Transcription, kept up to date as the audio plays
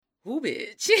Who,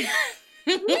 bitch?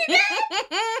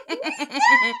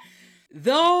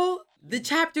 Though the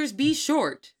chapters be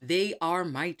short, they are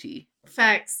mighty.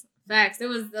 Facts. There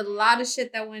was a lot of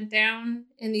shit that went down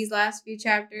in these last few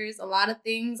chapters. A lot of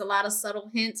things, a lot of subtle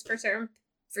hints for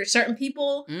certain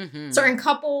people, certain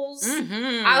couples.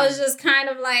 I was just kind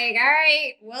of like, all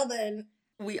right, well then.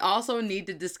 We also need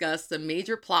to discuss some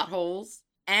major plot holes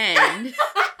and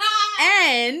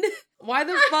and why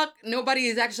the fuck nobody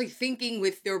is actually thinking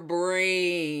with their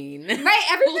brain. Right,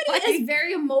 everybody is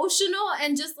very emotional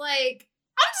and just like,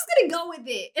 I'm just gonna go with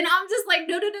it. And I'm just like,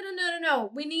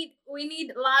 no. We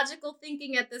need logical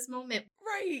thinking at this moment.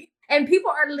 Right. And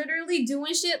people are literally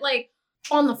doing shit like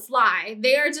on the fly.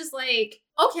 They are just like,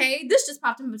 okay, this just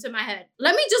popped into my head.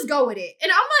 Let me just go with it.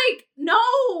 And I'm like,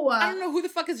 no. I don't know who the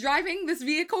fuck is driving this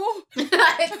vehicle.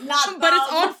 It's not but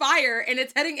it's on fire and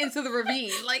it's heading into the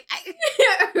ravine. Like,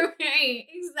 right,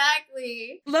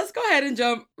 exactly. Let's go ahead and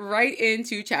jump right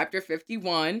into chapter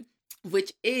 51,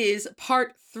 which is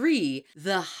part 3,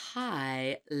 The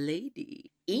High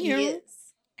Lady. Yes.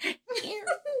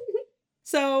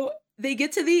 So they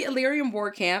get to the Illyrian war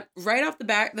camp. Right off the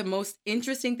bat, the most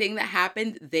interesting thing that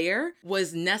happened there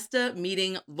was Nesta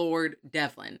meeting Lord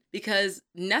Devlin. Because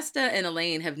Nesta and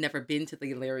Elaine have never been to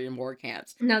the Illyrian war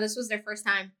camps. No, this was their first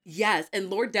time. Yes, and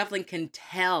Lord Devlin can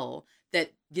tell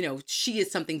that, you know, she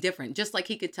is something different. Just like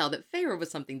he could tell that Feyre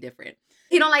was something different.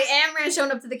 You know, like Amran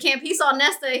showing up to the camp. He saw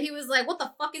Nesta. He was like, what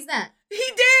the fuck is that? He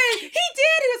did.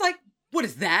 He was like, what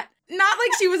is that? Not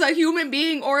like she was a human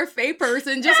being or a Fae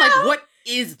person. Just like, what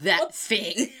is that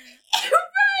thing? Right.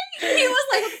 He was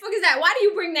like, what the fuck is that? Why do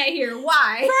you bring that here?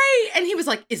 Why? Right. And he was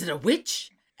like, is it a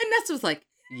witch? And Nesta was like,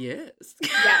 yes.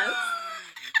 Yes.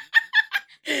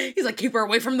 He's like, keep her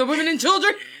away from the women and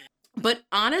children. But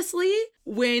honestly,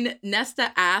 when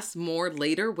Nesta asks more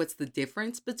later what's the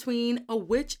difference between a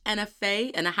witch and a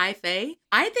fae and a high fae,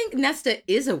 I think Nesta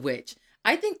is a witch.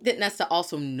 I think that Nesta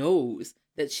also knows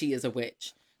that she is a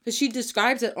witch. Because she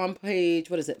describes it on page,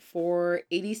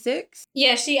 486?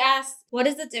 Yeah, she asks, what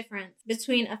is the difference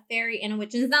between a fairy and a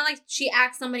witch? And it's not like she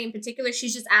asks somebody in particular.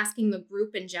 She's just asking the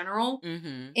group in general.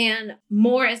 Mm-hmm. And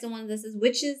Moore is the one that says,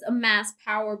 witches amass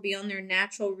power beyond their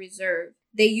natural reserve.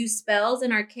 They use spells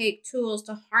and archaic tools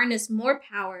to harness more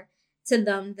power to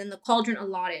them than the cauldron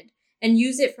allotted, and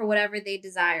use it for whatever they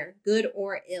desire, good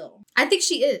or ill. I think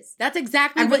she is. That's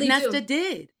exactly what Nesta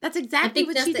did. That's exactly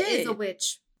what she did. I think Nesta is a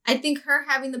witch. I think her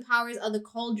having the powers of the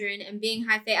cauldron and being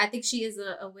high fae, I think she is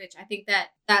a witch. I think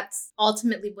that's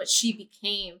ultimately what she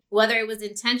became. Whether it was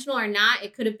intentional or not,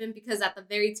 it could have been because at the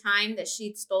very time that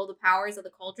she stole the powers of the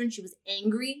cauldron, she was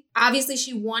angry. Obviously,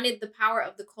 she wanted the power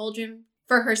of the cauldron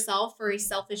for herself for a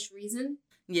selfish reason.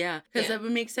 Yeah, because that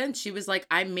would make sense. She was like,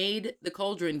 I made the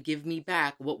cauldron give me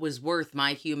back what was worth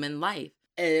my human life.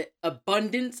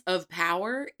 Abundance of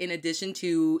power in addition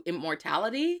to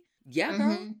immortality. Yeah,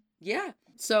 girl. Mm-hmm. Yeah.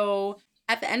 So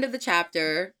at the end of the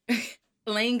chapter,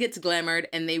 Elaine gets glamoured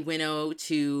and they winnow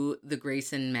to the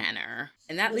Grayson Manor.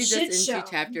 And that leads us into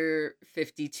chapter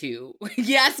 52.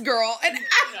 Yes, girl. And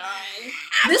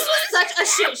this was such a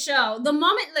shit show. The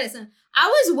moment, listen, I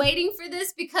was waiting for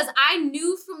this because I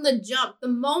knew from the jump, the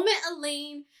moment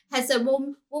Elaine had said,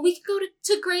 well, we can go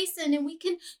to Grayson and we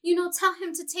can, tell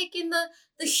him to take in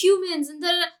the humans. And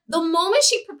the moment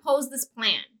she proposed this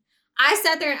plan, I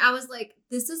sat there and I was like,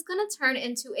 this is going to turn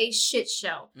into a shit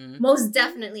show. Mm-hmm. Most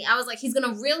definitely. I was like, he's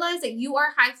going to realize that you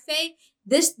are high fae.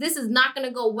 This is not going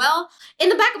to go well. In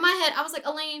the back of my head, I was like,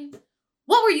 Elaine,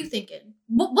 what were you thinking?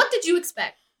 What did you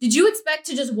expect? Did you expect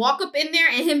to just walk up in there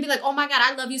and him be like, oh my God,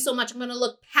 I love you so much. I'm going to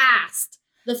look past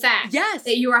the fact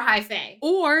that you are high fae.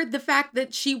 Or the fact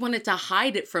that she wanted to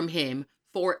hide it from him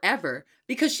forever.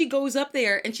 Because she goes up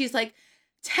there and she's like,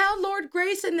 tell Lord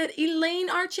Grayson that Elaine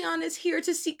Archeon is here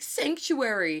to seek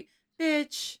sanctuary.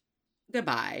 Bitch,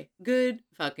 goodbye. Good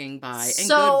fucking bye. And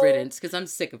good riddance, because I'm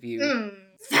sick of you.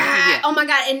 Oh my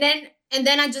God. And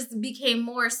then I just became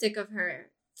more sick of her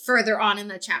further on in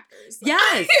the chapters.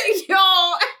 Yes. Yo.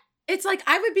 It's like,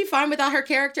 I would be fine without her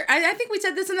character. I think we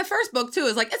said this in the first book, too.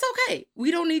 It's like, it's okay. We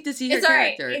don't need to see her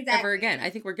character ever again. I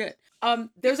think we're good.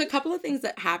 There's a couple of things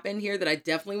that happen here that I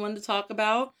definitely wanted to talk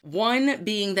about. One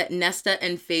being that Nesta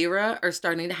and Feyre are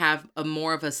starting to have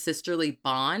more of a sisterly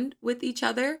bond with each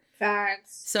other.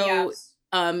 Facts. So,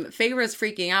 Feyre is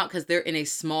freaking out because they're in a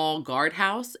small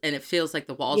guardhouse and it feels like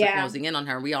the walls are closing in on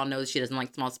her. We all know she doesn't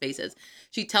like small spaces.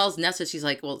 She tells Nesta, she's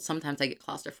like, well, sometimes I get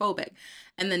claustrophobic.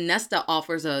 And then Nesta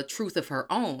offers a truth of her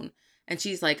own. And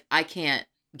she's like, I can't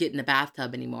get in the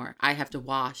bathtub anymore. I have to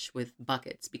wash with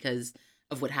buckets because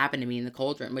of what happened to me in the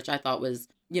cauldron, which I thought was,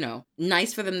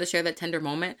 nice for them to share that tender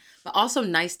moment, but also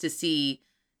nice to see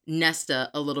Nesta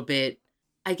a little bit,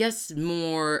 I guess,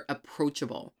 more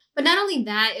approachable. But not only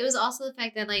that, it was also the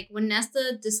fact that, like, when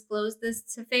Nesta disclosed this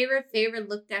to Feyre, Feyre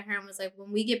looked at her and was like,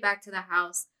 when we get back to the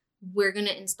house, we're going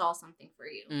to install something for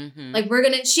you. Mm-hmm. Like,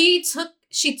 she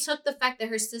took the fact that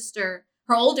her sister,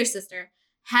 her older sister,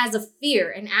 has a fear,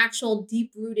 an actual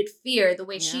deep-rooted fear, the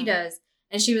way she does.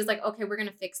 And she was like, okay, we're going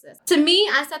to fix this. To me,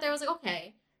 I sat there, I was like,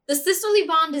 okay, the sisterly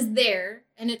bond is there,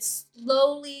 and it's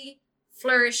slowly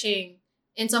flourishing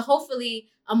into hopefully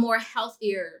a more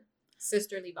healthier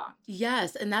sisterly bond.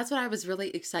 Yes, and that's what I was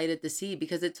really excited to see,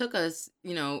 because it took us,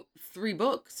 3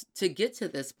 books to get to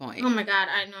this point. Oh my God,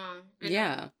 I know.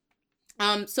 Yeah.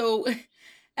 So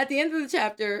at the end of the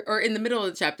chapter, or in the middle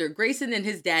of the chapter, Grayson and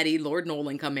his daddy, Lord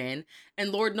Nolan, come in,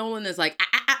 and Lord Nolan is like,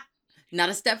 not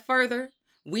a step further.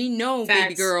 We know, Facts.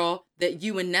 baby girl, that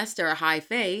you and Nesta are high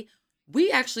fae.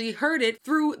 We actually heard it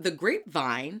through the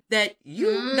grapevine that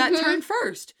you got turned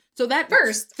first. So that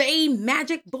fae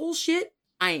magic bullshit,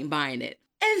 I ain't buying it.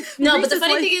 And no, but the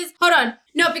funny thing is, hold on.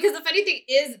 No, because the funny thing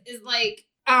is like,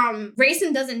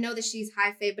 Grayson doesn't know that she's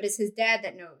high fae, but it's his dad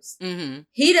that knows. Mm-hmm.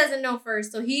 He doesn't know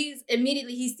first, so he's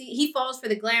immediately he falls for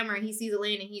the glamour, and he sees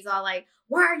Elaine, and he's all like,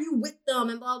 "Why are you with them?"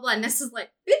 and blah blah. And Nessa's like,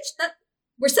 "Bitch,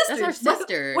 we're sisters. That's our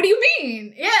sister. What do you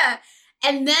mean?" Yeah,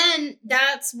 and then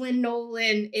that's when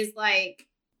Nolan is like,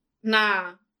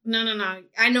 "Nah, no.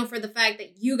 I know for the fact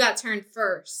that you got turned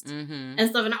first and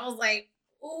stuff." And I was like,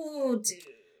 "Oh, dude."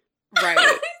 Right. They're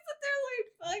like,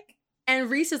 fuck. And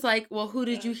Reese is like, well, who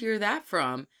did you hear that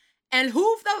from? And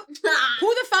who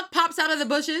the fuck pops out of the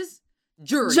bushes?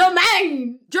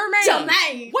 Jermaine.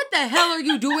 What the hell are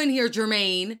you doing here,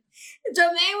 Jermaine?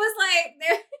 Jermaine was like...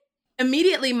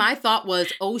 Immediately, my thought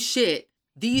was, oh shit,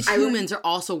 these humans are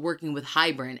also working with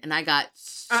Hybern. And I got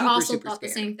super thought scared. The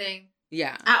same thing.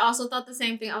 Yeah. I also thought the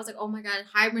same thing. I was like, oh my God,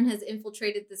 Hybern has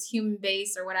infiltrated this human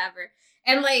base or whatever.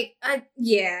 And like,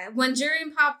 when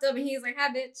Jurian popped up and he was like,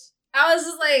 hi, bitch. I was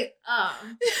just like, oh.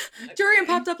 Okay. Jurian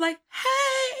popped up like,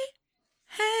 hey,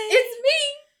 it's me.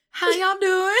 How y'all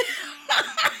doing?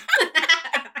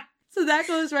 So that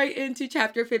goes right into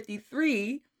chapter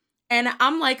 53. And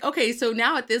I'm like, okay, so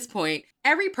now at this point,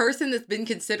 every person that's been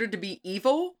considered to be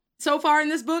evil so far in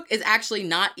this book is actually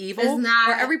not evil. It's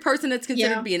not. Or every person that's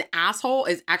considered to be an asshole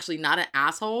is actually not an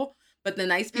asshole. But the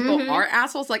nice people are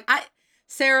assholes. Like,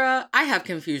 Sarah, I have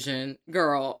confusion,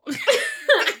 girl. I'm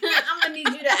gonna need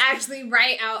you to actually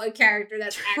write out a character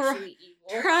that's actually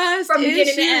evil. Trust from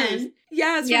issues. Beginning to end.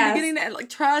 Yes, from beginning to end. Like,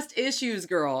 trust issues,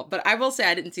 girl. But I will say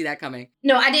I didn't see that coming.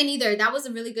 No, I didn't either. That was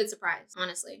a really good surprise,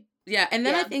 honestly. Yeah, and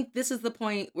then I think this is the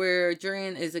point where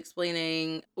Jurian is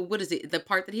explaining, what is it, the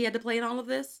part that he had to play in all of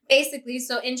this? Basically,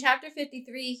 so in chapter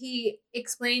 53, he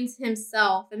explains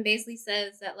himself and basically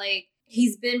says that, like,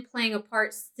 he's been playing a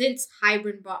part since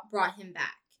Hybern brought him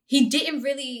back. He didn't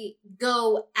really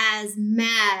go as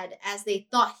mad as they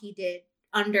thought he did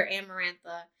under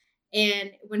Amarantha.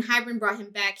 And when Hybern brought him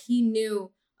back, he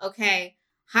knew, okay,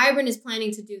 Hybern is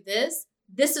planning to do this.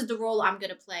 This is the role I'm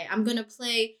going to play. I'm going to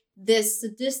play this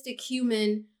sadistic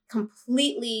human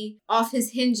completely off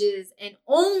his hinges and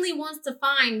only wants to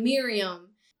find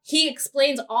Miriam. He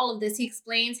explains all of this. He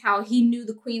explains how he knew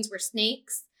the queens were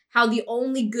snakes. How the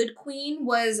only good queen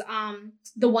was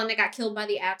the one that got killed by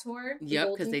the Ator. Yep,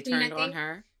 because they turned on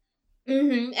her.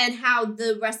 Mm-hmm. And how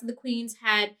the rest of the queens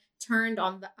had turned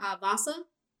on the Vasa.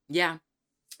 Yeah.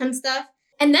 And stuff.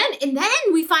 And then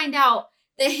we find out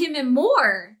that him and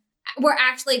Moore were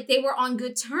actually, they were on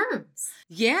good terms.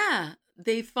 Yeah.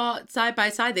 They fought side by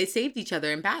side. They saved each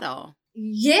other in battle.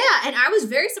 Yeah. And I was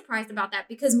very surprised about that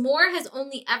because Moore has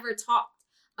only ever talked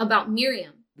about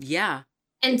Miriam. Yeah.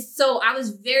 And so I was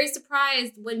very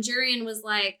surprised when Jurian was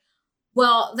like,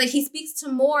 well, like he speaks to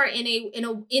Moore in a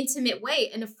intimate way,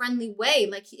 in a friendly way,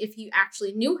 like if he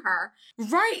actually knew her.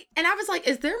 Right. And I was like,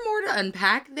 is there more to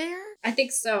unpack there? I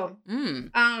think so.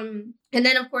 Mm. And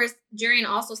then of course, Jurian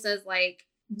also says like,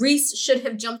 Reese should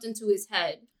have jumped into his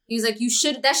head. He was like,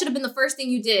 that should have been the first thing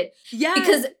you did. Yeah.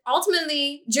 Because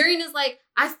ultimately, Jurian is like,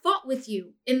 I fought with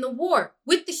you in the war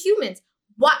with the humans.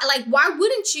 Why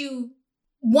wouldn't you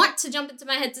want to jump into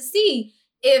my head to see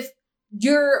if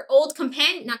your old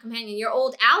your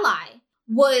old ally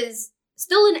was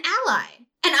still an ally?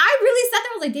 And I really sat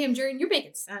there, I was like, damn, Jurian, you're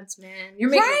making sense, man. You're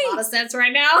making a lot of sense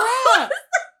right now. Yeah.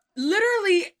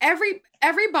 Literally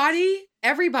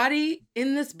everybody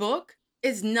in this book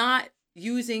is not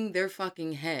using their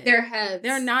fucking head. Their heads.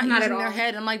 They're not using their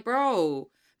head. I'm like, bro,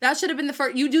 that should have been the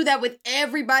first. You do that with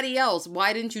everybody else.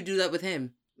 Why didn't you do that with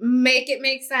him? Make it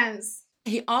make sense.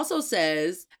 He also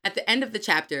says at the end of the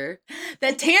chapter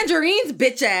that Tangerine's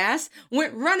bitch ass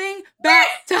went running back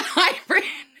to Hybern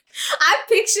I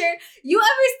picture, you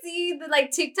ever see the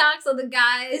like TikToks of the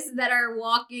guys that are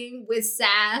walking with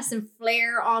sass and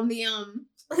flair on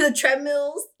the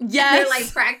treadmills? Yes. They're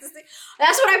like practicing.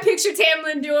 That's what I picture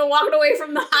Tamlin doing, walking away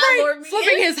from the High Lord meeting.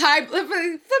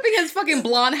 Flipping his fucking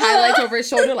blonde highlights over his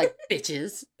shoulder like,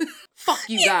 bitches. Fuck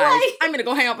you guys. Like, I'm gonna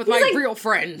go hang out with my like, real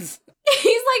friends. He's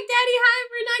like, Daddy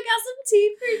Hybrid, I got some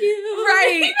tea for you.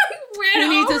 Right. Who Who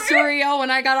needs a cereal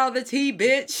when I got all the tea,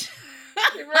 bitch?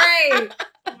 Right.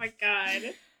 Oh my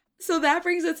God. So that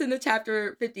brings us into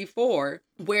chapter 54,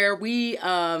 where we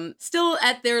still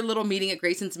at their little meeting at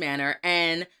Grayson's Manor,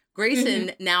 and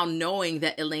Grayson, now knowing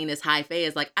that Elaine is high fae,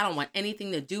 is like, I don't want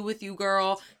anything to do with you,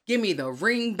 girl. Give me the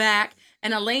ring back.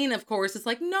 And Elaine, of course, is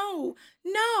like, no.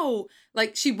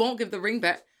 Like, she won't give the ring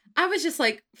back. I was just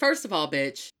like, first of all,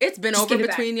 bitch, it's been over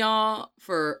between y'all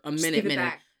for a minute.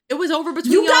 It was over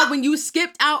between y'all when you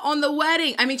skipped out on the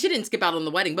wedding. I mean, she didn't skip out on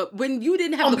the wedding, but when you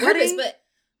didn't have the wedding, but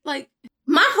like,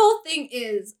 my whole thing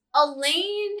is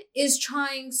Elaine is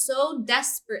trying so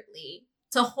desperately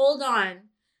to hold on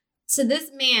to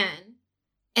this man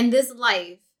and this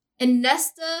life. And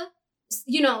Nesta,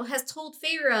 has told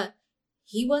Feyre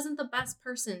he wasn't the best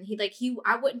person.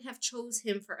 I wouldn't have chose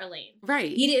him for Elaine.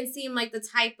 Right. He didn't seem like the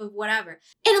type of whatever.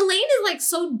 And Elaine is like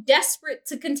so desperate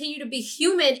to continue to be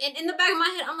human. And in the back of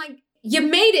my head, I'm like, you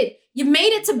made it. You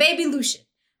made it to baby Lucien.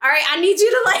 All right, I need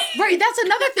you to like... Right, that's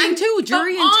another thing too.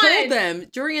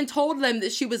 Jurian told them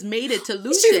that she was mated to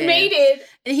Lucien. She's mated.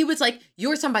 And he was like,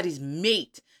 you're somebody's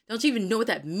mate. Don't you even know what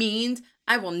that means?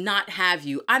 I will not have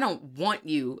you. I don't want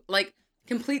you. Like,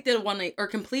 completely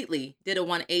did a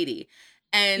 180.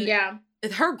 And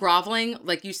her groveling,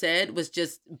 like you said, was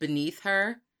just beneath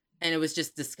her. And it was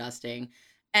just disgusting.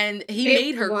 And he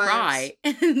made her cry.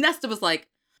 And Nesta was like,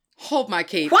 hold my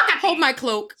cape. Hold my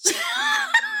cloak.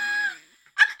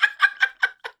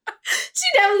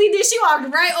 She definitely did. She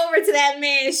walked right over to that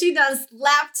man. She done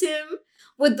slapped him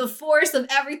with the force of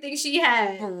everything she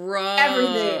had. Bruh.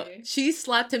 Everything. She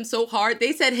slapped him so hard.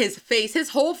 They said his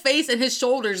whole face and his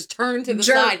shoulders turned to the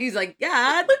side. He's like,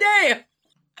 God damn.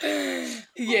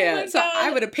 Yeah. So I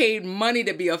would have paid money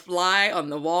to be a fly on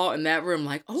the wall in that room.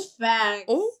 Like, oh. Facts.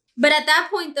 Oh. But at that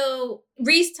point, though,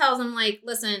 Rhys tells him, like,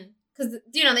 listen, because,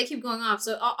 they keep going off.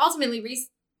 So ultimately, Rhys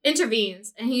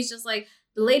intervenes. And he's just like,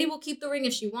 the lady will keep the ring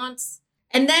if she wants.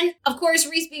 And then, of course,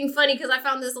 Rhys being funny, because I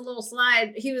found this a little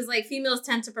slide. He was like, females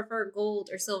tend to prefer gold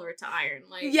or silver to iron.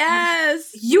 Like,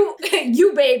 yes. You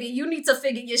baby, you need to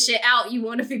figure your shit out. You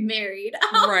want to be married.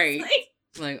 Right.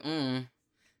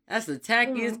 That's the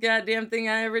tackiest goddamn thing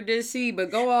I ever did see.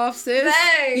 But go off, sis.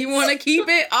 Thanks. You want to keep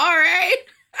it? All right.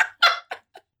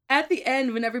 At the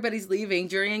end, when everybody's leaving,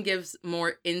 Jurian gives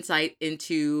more insight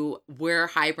into where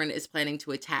Hybern is planning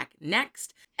to attack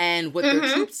next and what their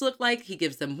troops look like. He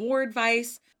gives them war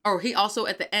advice. Or he also,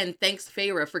 at the end, thanks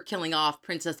Feyre for killing off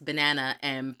Princess Banana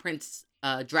and Prince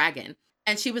Dragon.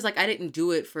 And she was like, I didn't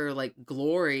do it for, like,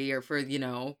 glory or for,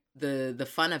 the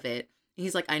fun of it. And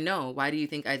he's like, I know. Why do you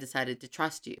think I decided to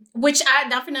trust you? Which,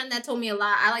 that told me a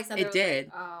lot. I like something. It did.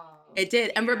 Like, oh, it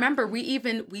did. And remember,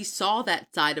 we saw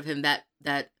that side of him, that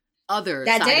other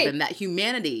side of him, that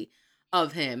humanity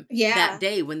of him that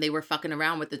day when they were fucking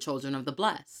around with the children of the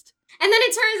blessed. And then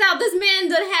it turns out this man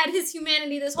that had his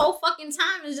humanity this whole fucking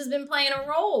time has just been playing a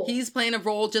role. He's playing a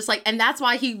role just like, and that's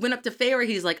why he went up to Feyre.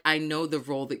 He's like, I know the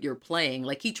role that you're playing.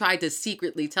 Like, he tried to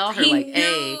secretly tell her,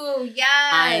 hey,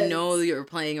 I know you're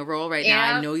playing a role right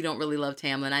now. I know you don't really love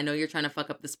Tamlin. I know you're trying to fuck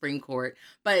up the Spring Court.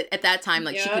 But at that time,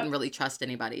 like, she couldn't really trust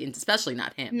anybody, and especially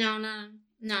not him.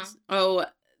 No. Oh,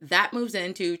 that moves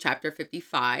into chapter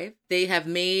 55. They have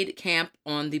made camp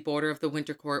on the border of the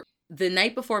Winter Court. The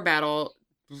night before battle,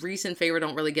 Rhys and Feyre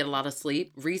don't really get a lot of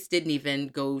sleep. Rhys didn't even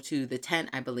go to the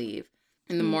tent, I believe.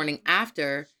 In the morning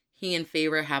after, he and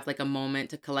Feyre have like a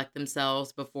moment to collect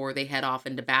themselves before they head off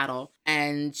into battle.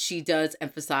 And she does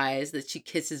emphasize that she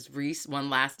kisses Rhys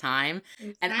one last time.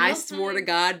 And I swore to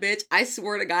God, bitch,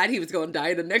 he was going to die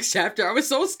in the next chapter. I was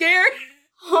so scared.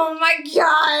 Oh my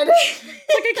God. Like,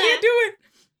 I can't do it.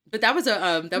 But that was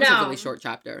a really short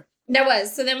chapter. That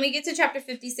was. So then we get to chapter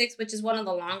 56, which is one of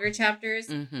the longer chapters.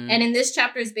 Mm-hmm. And in this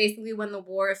chapter is basically when the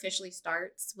war officially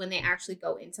starts, when they actually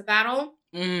go into battle.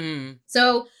 Mm.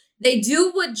 So they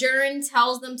do what Jurian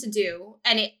tells them to do,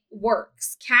 and it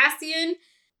works. Cassian,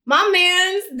 my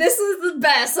man, this is the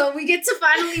best. So we get to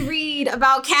finally read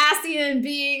about Cassian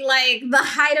being like the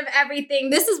height of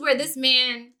everything. This is where this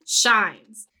man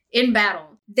shines in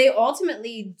battle. They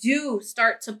ultimately do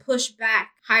start to push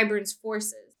back Hybern's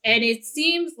forces. And it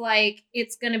seems like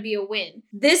it's going to be a win.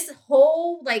 This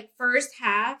whole first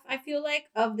half, I feel like,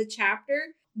 of the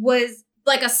chapter was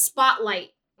like a spotlight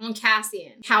on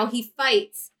Cassian. How he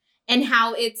fights, and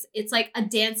how it's like a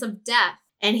dance of death,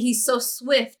 and he's so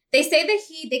swift. They say that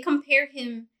they compare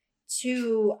him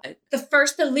to the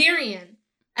first Illyrian.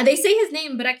 And they say his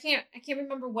name, but I can't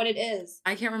remember what it is.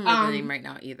 I can't remember the name right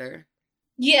now either.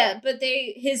 Yeah, but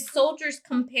his soldiers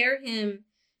compare him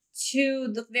to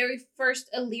the very first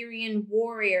Illyrian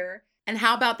warrior. And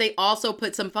how about they also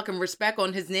put some fucking respect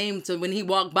on his name, so when he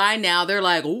walked by now, they're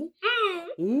like, ooh,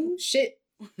 ooh, shit.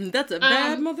 That's a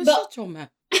bad mother shit, your man.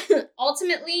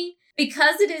 Ultimately,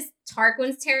 because it is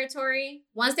Tarquin's territory,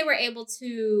 once they were able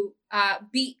to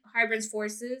beat Hybern's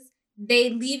forces,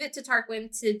 they leave it to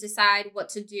Tarquin to decide what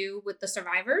to do with the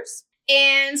survivors.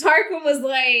 And Tarquin was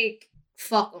like,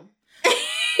 fuck them.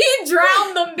 He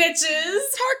drowned them bitches.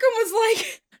 Tarquin was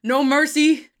like, no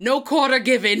mercy, no quarter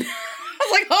given. I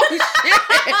was like, oh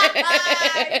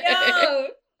shit. No.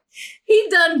 He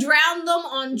done drowned them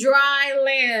on dry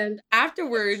land.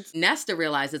 Afterwards, Nesta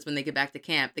realizes when they get back to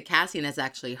camp that Cassian is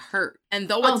actually hurt. And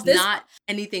though it's not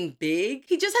anything big,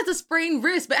 he just has a sprained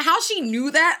wrist. But how she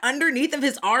knew that underneath of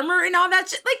his armor and all that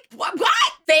shit, like, what?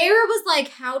 Feyre was like,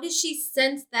 how did she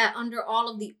sense that under all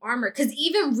of the armor? Because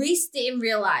even Rhys didn't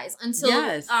realize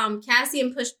until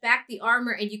Cassian pushed back the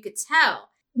armor and you could tell.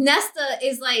 Nesta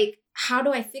is like, how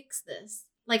do I fix this?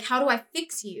 Like, how do I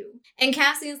fix you? And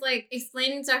Cassian's like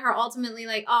explaining to her ultimately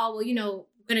like, oh, well,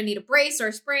 we're going to need a brace or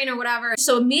a sprain or whatever.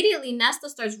 So immediately Nesta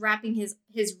starts wrapping his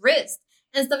wrist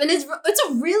and stuff. And it's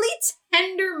a really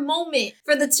tender moment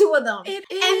for the two of them. It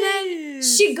is. And then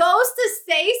she goes to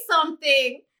say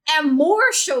something and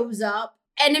Mor shows up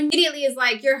and immediately is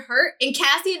like, you're hurt. And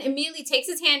Cassian immediately takes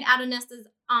his hand out of Nesta's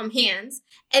hands.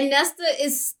 And Nesta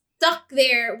is stuck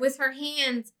there with her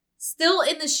hands still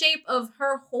in the shape of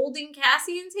her holding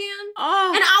Cassian's hand.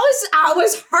 Oh. And I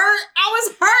was hurt. I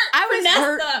was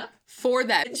hurt for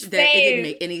that. That it didn't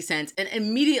make any sense. And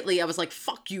immediately I was like,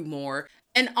 fuck you, Mor.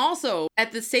 And also,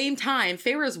 at the same time,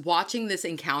 Feyre's watching this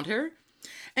encounter.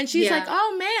 And she's like,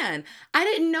 oh man, I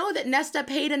didn't know that Nesta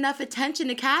paid enough attention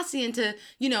to Cassian to,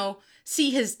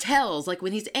 see his tells, like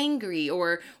when he's angry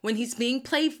or when he's being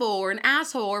playful or an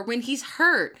asshole or when he's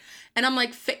hurt. And I'm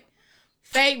like,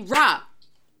 Feyre,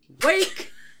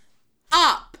 wake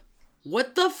up.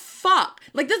 What the fuck?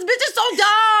 Like, this bitch is so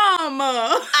dumb.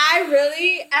 I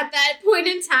really, at that point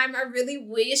in time, I really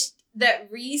wished that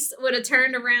Rhys would have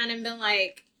turned around and been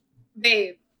like,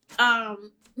 babe,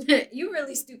 you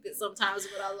really stupid sometimes,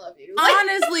 but I love you. Like,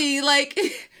 honestly, like,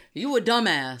 you a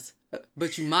dumbass,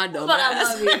 but you my dumbass. But I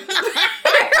love you.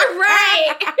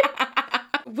 Right.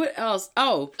 What else?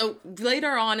 Oh, so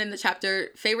later on in the chapter,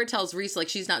 Feyre tells Rhys like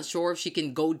she's not sure if she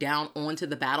can go down onto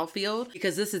the battlefield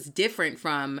because this is different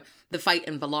from the fight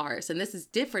in Velaris. And this is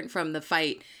different from the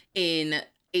fight in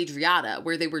Adriata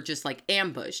where they were just like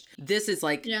ambushed. This is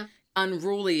like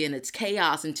unruly and it's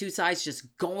chaos and two sides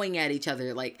just going at each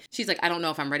other. Like, she's like, I don't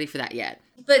know if I'm ready for that yet.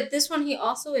 But this one, he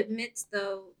also admits,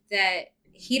 though, that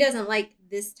he doesn't like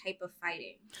this type of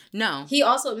fighting. No. He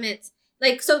also admits...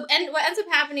 Like, so, and what ends up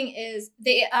happening is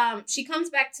she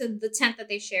comes back to the tent that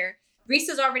they share. Rhys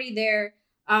is already there.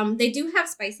 They do have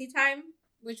spicy time,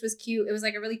 which was cute. It was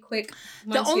like a really quick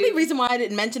 1-2. The only reason why I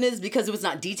didn't mention it is because it was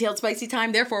not detailed spicy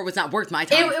time. Therefore, it was not worth my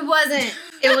time. It wasn't.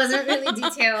 It wasn't really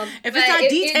detailed. If it's not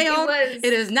detailed,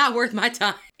 it is not worth my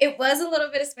time. It was a little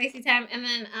bit of spicy time. And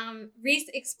then Rhys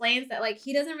explains that, like,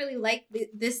 he doesn't really like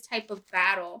this type of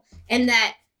battle. And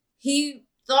that he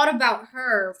thought about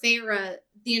her, Feyre,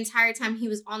 the entire time he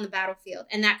was on the battlefield.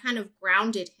 And that kind of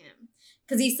grounded him.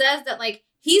 Because he says that, like,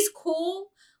 he's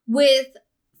cool with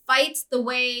fights the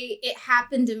way it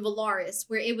happened in Velaris,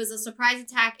 where it was a surprise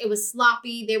attack, it was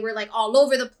sloppy, they were, like, all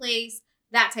over the place,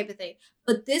 that type of thing.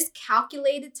 But this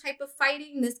calculated type of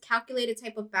fighting, this calculated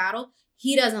type of battle,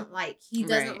 he doesn't like. He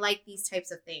doesn't like these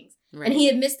types of things. Right. And he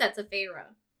admits that to Feyre.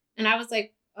 And I was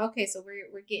like, okay, so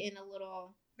we're getting a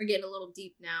little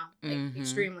deep now. Like,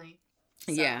 extremely.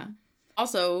 So. Yeah.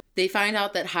 Also, they find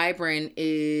out that Hybern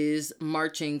is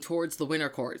marching towards the Winter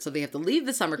Court. So they have to leave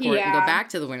the Summer Court and go back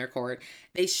to the Winter Court.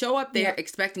 They show up there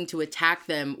expecting to attack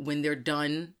them when they're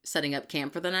done setting up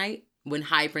camp for the night, when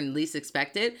Hybern least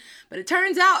expected. But it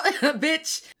turns out,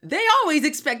 bitch, they always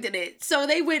expected it. So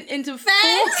they went into full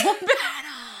battle.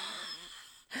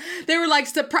 They were like,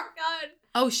 surprise.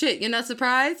 Oh shit, you're not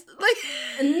surprised? Like,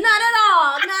 not at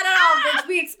all, bitch.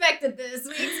 We expected this.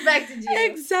 We expected you.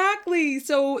 Exactly.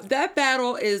 So that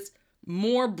battle is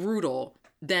more brutal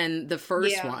than the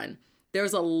first one.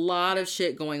 There's a lot of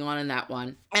shit going on in that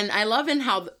one. And I love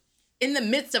how in the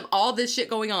midst of all this shit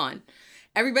going on,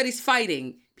 everybody's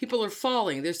fighting. People are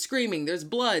falling. They're screaming. There's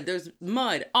blood. There's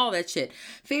mud. All that shit.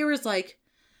 Feyre's like,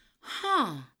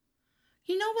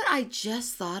 you know what I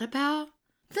just thought about?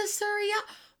 The Surya.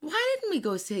 why didn't we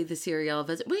go say the Suriel a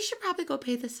visit? We should probably go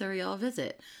pay the Suriel a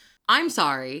visit. I'm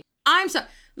sorry.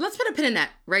 Let's put a pin in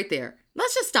that right there.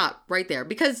 Let's just stop right there,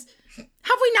 because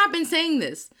have we not been saying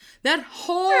this that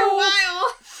whole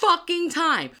fucking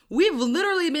time? We've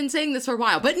literally been saying this for a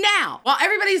while, but now, while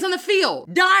everybody's on the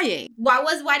field dying.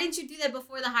 Why didn't you do that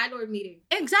before the High Lord meeting?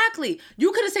 Exactly.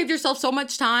 You could have saved yourself so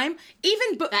much time.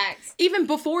 Even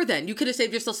before then, you could have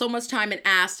saved yourself so much time and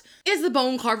asked, is the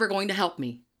Bone Carver going to help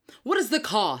me? What is the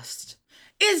cost?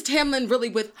 Is Tamlin really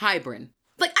with Hybern?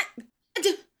 Like,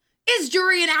 is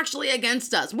Jurian actually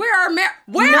against us? Where are Miriam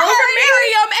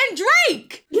and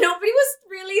Drake? Nobody was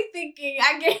really thinking.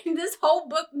 Again, this whole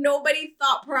book, nobody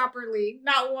thought properly.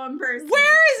 Not one person.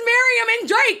 Where is Miriam and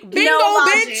Drake? Bingo, no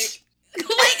bitch.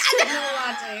 No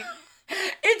logic.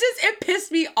 It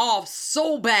pissed me off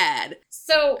so bad.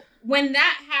 So when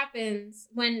that happens,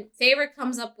 when Feyre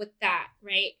comes up with that,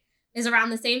 right, is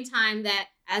around the same time that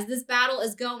as this battle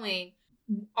is going,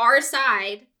 our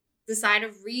side, the side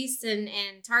of Rhys and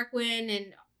Tarquin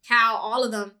and Cal, all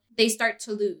of them, they start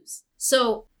to lose.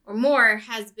 So Mor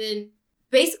has been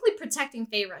basically protecting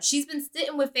Feyre. She's been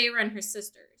sitting with Feyre and her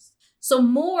sisters. So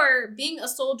Mor, being a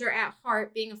soldier at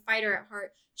heart, being a fighter at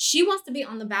heart, she wants to be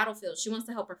on the battlefield. She wants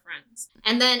to help her friends.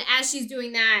 And then as she's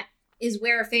doing that is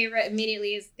where Feyre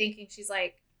immediately is thinking, she's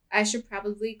like, I should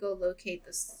probably go locate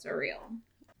the Suriel.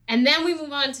 And then we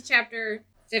move on to chapter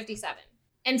 57.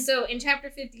 And so in chapter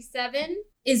 57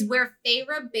 is where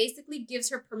Feyre basically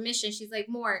gives her permission. She's like,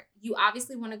 Mor, you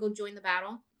obviously want to go join the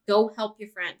battle. Go help your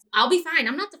friends. I'll be fine.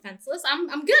 I'm not defenseless.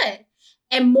 I'm good.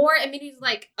 And Mor immediately is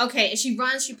like, okay. And she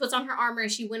runs, she puts on her armor,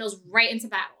 and she winnows right into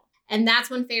battle. And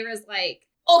that's when Feyre's like,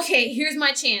 okay, here's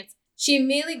my chance. She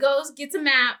immediately goes, gets a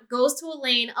map, goes to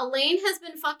Elaine. Elaine has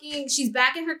been she's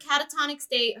back in her catatonic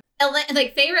state.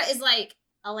 Feyre is like,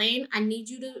 Elaine, I need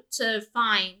you to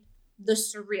find the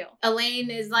Suriel. Elaine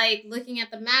is like looking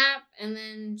at the map, and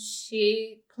then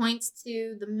she points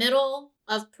to the middle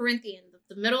of Perinthian,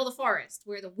 the middle of the forest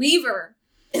where the Weaver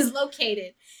is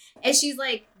located. And she's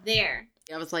like, there.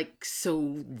 I was like,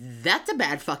 so that's a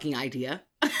bad fucking idea.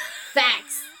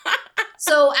 Facts.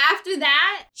 So after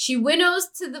that, she winnows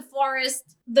to the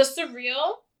forest. The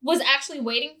Suriel was actually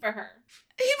waiting for her.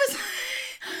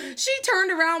 She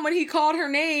turned around when he called her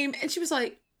name, and she was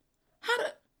like,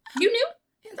 you knew?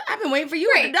 I've been waiting for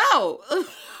you to know.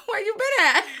 Where you been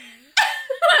at?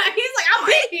 He's like, I've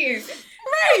been here.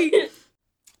 Right.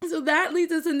 So that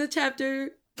leads us into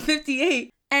chapter 58.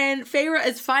 And Feyre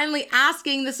is finally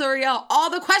asking the Suriel all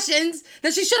the questions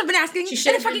that she should have been asking in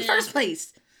the fucking first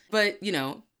place. But,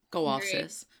 go off,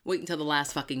 sis. Wait until the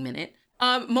last fucking minute.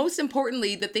 Most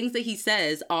importantly, the things that he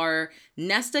says are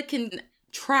Nesta can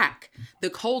track the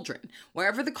cauldron.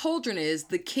 Wherever the cauldron is,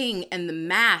 the king and the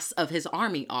mass of his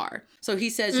army are. So he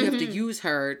says you have to use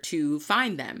her to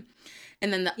find them.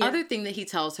 And then the other thing that he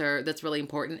tells her that's really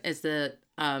important is that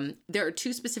there are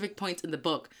 2 specific points in the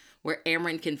book where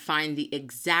Amren can find the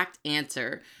exact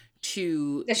answer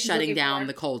to shutting down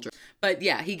the cauldron. But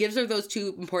yeah, he gives her those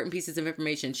 2 important pieces of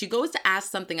information. She goes to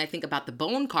ask something, I think, about the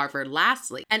Bone Carver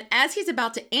lastly. And as he's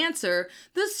about to answer,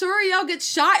 the Suriel gets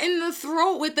shot in the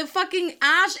throat with the fucking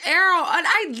ash arrow. And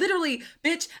I literally,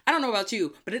 bitch, I don't know about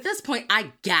you, but at this point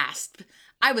I gasped.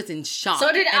 I was in shock.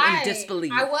 So did I. In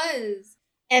disbelief. I was.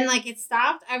 And it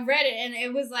stopped. I read it and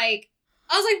it was like,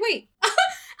 I was like, wait.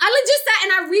 I legit sat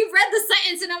and I reread the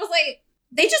sentence and I was like,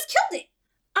 they just killed it.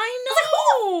 I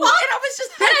know. What the fuck? And I was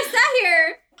just like, I sat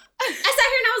here and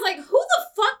I was like, who the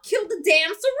fuck killed the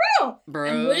damn Suriel? Bro.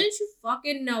 And wouldn't you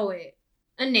fucking know it?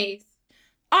 Anaith.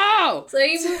 Oh. So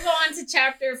you move on to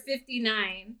chapter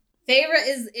 59. Feyre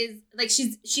is like,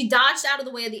 she dodged out of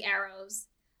the way of the arrows.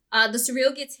 The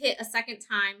Suriel gets hit a second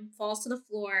time, falls to the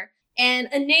floor.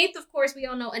 And Anaith, of course, we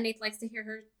all know Anaith likes to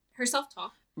hear herself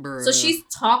talk. Bruh. So she's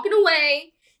talking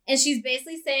away. And she's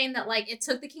basically saying that, it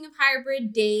took the King of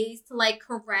Hybrid days to,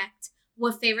 correct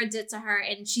what Feyre did to her.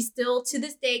 And she still, to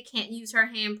this day, can't use her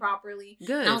hand properly.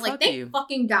 Good, and I was like, thank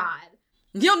fucking God.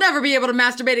 You'll never be able to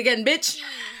masturbate again, bitch.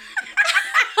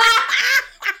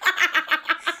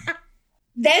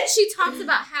 Then she talks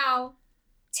about how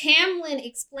Tamlin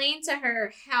explained to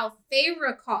her how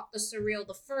Feyre caught the Suriel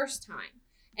the first time.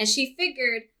 And she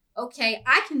figured, okay,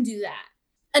 I can do that.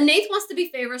 Anaith wants to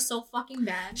be Feyre so fucking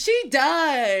bad. She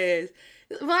does.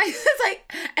 And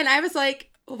I was like,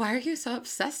 why are you so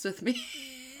obsessed with me?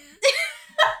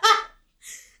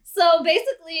 So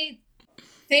basically,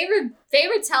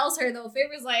 Feyre tells her, though,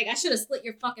 Feyre's like, I should have slit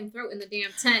your fucking throat in the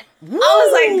damn tent. Woo!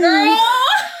 I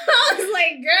was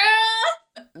like,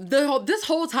 girl. this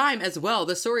whole time as well,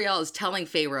 the Suriel is telling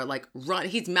Feyre, like, run.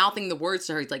 He's mouthing the words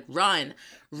to her. He's like, run,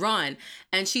 run.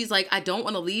 And she's like, I don't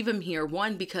want to leave him here.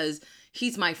 One, because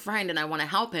he's my friend and I want to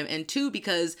help him. And two,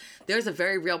 because there's a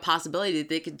very real possibility that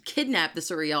they could kidnap the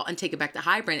Suriel and take it back to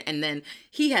Hybern, and then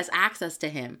he has access to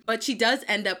him. But she does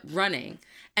end up running.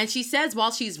 And she says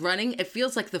while she's running, it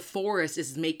feels like the forest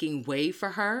is making way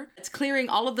for her. It's clearing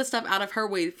all of the stuff out of her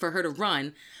way for her to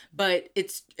run, but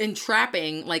it's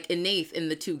entrapping, like, Enaith and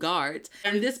the two guards.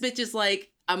 And this bitch is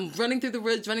like, I'm running through the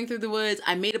woods.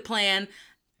 I made a plan.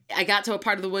 I got to a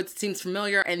part of the woods that seems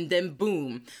familiar, and then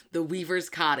boom, the Weaver's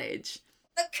cottage.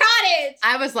 The cottage!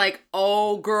 I was like,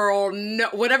 oh, girl, no,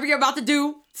 whatever you're about to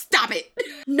do, stop it.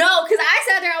 No, because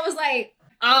I sat there, I was like,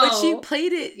 oh. But she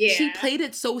played it. Yeah. She played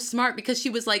it so smart because she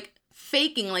was like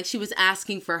faking like she was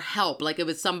asking for help, like it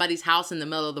was somebody's house in the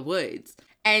middle of the woods.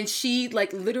 And she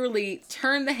like literally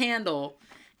turned the handle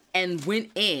and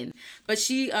went in. But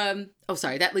she,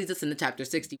 that leads us into chapter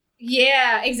 60.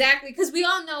 Yeah, exactly. Because we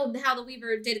all know how the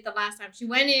Weaver did it the last time. She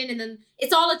went in and then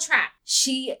it's all a trap.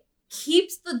 She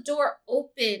keeps the door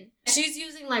open. She's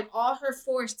using like all her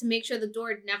force to make sure the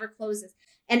door never closes.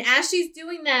 And as she's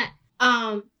doing that,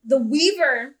 the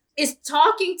Weaver is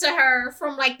talking to her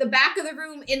from like the back of the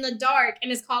room in the dark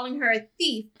and is calling her a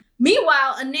thief.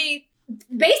 Meanwhile, Enaith,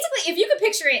 basically, if you could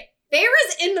picture it,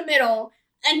 Feyre's in the middle,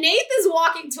 Enaith is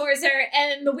walking towards her,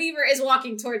 and the Weaver is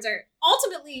walking towards her.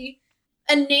 Ultimately,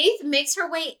 Enaith makes her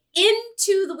way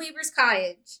into the Weaver's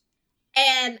cottage,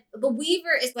 and the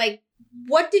Weaver is like,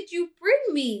 what did you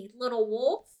bring me, little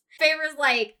wolf? Feyre's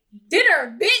like,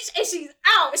 dinner, bitch, and she's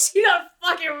out. She done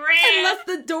fucking ran. And left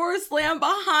the door slam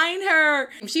behind her.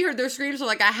 She heard their screams for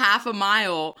like a half a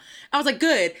mile. I was like,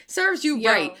 good, serves you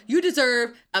right. You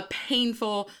deserve a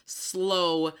painful,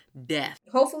 slow death.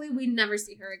 Hopefully we never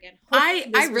see her again.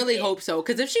 I really hope so,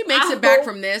 because if she makes it back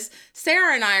from this,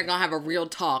 Sarah and I are going to have a real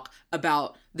talk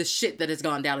about the shit that has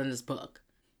gone down in this book.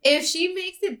 If she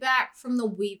makes it back from the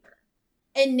Weaver,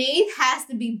 Enaith has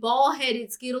to be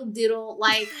bald-headed, skittle-diddle,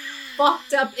 like,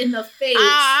 fucked up in the face,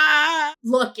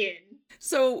 looking.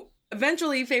 So,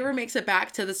 eventually, Feyre makes it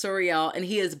back to the Suriel, and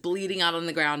he is bleeding out on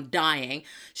the ground, dying.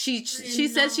 She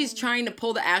says she's trying to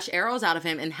pull the ash arrows out of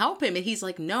him and help him, and he's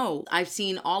like, no, I've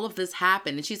seen all of this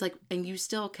happen. And she's like, and you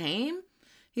still came?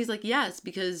 He's like, yes,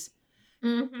 because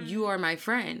you are my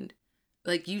friend.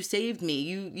 Like, you saved me.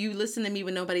 You listened to me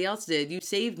when nobody else did. You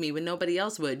saved me when nobody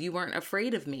else would. You weren't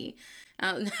afraid of me.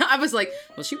 I was like,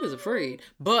 well, she was afraid,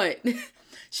 but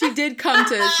she did come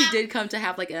to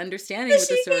have like an understanding with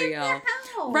the Suriel,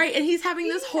 right? And he's having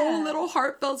this whole little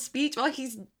heartfelt speech while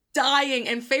he's dying,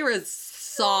 and Feyre's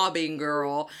sobbing,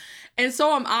 girl, and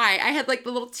so am I. I had like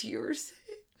the little tears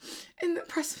in the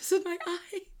precipice of my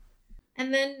eye.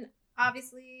 And then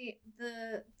obviously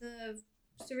the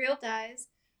Suriel dies,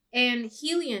 and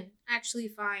Helion actually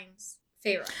finds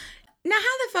Feyre. Now,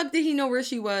 how the fuck did he know where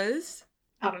she was?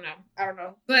 I don't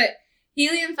know. But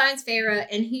Helion finds Feyre,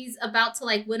 and he's about to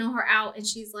like winnow her out, and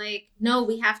she's like, no,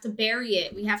 we have to bury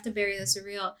it. We have to bury the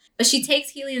Suriel. But she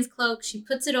takes Helion's cloak, she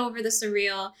puts it over the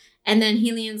Suriel, and then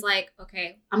Helion's like,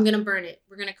 okay, I'm gonna burn it.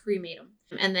 We're gonna cremate him.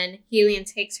 And then Helion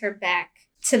takes her back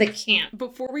to the camp.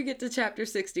 Before we get to chapter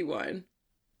 61,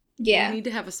 we need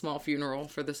to have a small funeral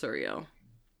for the Suriel.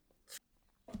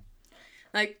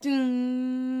 Like,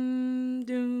 doom,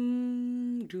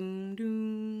 doom, doom,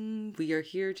 doom, we are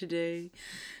here today.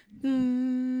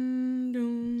 Doom,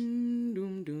 doom,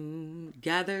 doom, doom,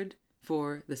 gathered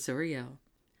for the Suriel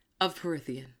of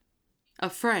Prythian, a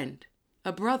friend,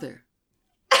 a brother.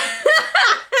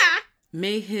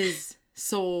 May his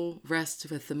soul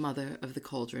rest with the mother of the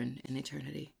cauldron in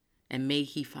eternity, and may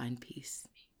he find peace.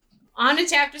 On to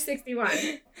chapter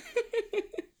 61.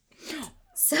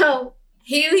 So,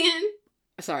 Helion...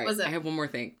 Sorry, I have one more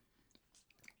thing.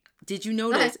 Did you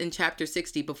notice in chapter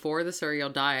 60, before the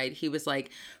Suriel died, he was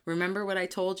like, remember what I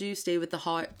told you? Stay with the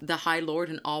High Lord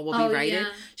and all will be righted.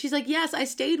 Yeah. She's like, yes, I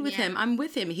stayed with him. I'm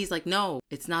with him. He's like, no,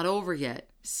 it's not over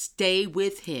yet. Stay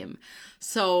with him.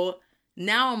 So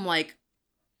now I'm like,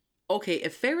 okay,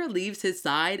 if Feyre leaves his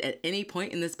side at any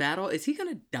point in this battle, is he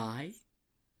going to die?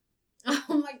 Oh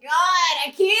my god, I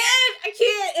can't.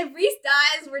 If Rhys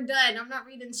dies, we're done. I'm not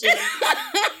reading shit.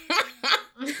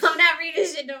 I'm not reading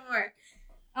shit no more.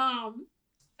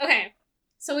 Okay.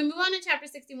 So we move on to chapter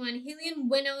 61. Helion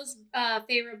winnows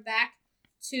Feyre back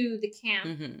to the camp.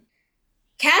 Mm-hmm.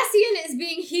 Cassian is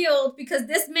being healed because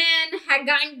this man had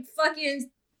gotten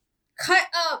fucking cut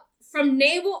up from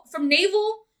navel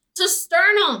to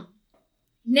sternum.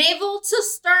 Navel to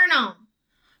sternum.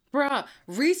 Bruh,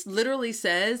 Rhys literally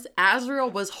says Azriel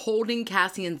was holding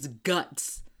Cassian's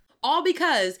guts All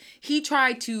because he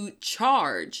tried to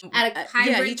charge. At a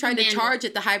Hybrid he tried to charge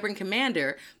at the Hybrid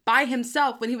commander by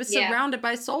himself when he was surrounded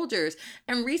by soldiers.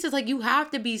 And Reese is like, you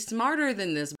have to be smarter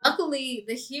than this. Luckily,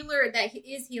 the healer that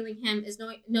is healing him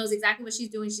knows exactly what she's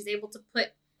doing. She's able to put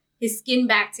his skin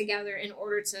back together in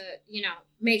order to,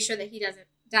 make sure that he doesn't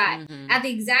die. Mm-hmm. At the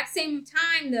exact same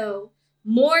time, though,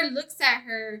 Moore looks at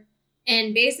her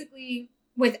and basically,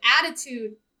 with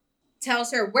attitude,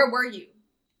 tells her, where were you?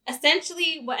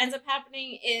 Essentially, what ends up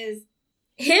happening is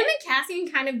him and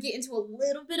Cassian kind of get into a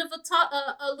little bit of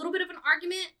an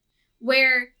argument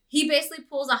where he basically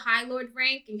pulls a High Lord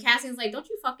rank, and Cassian's like, don't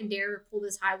you fucking dare pull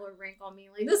this High Lord rank on me.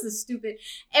 Like, this is stupid.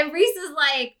 And Reese is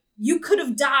like, you could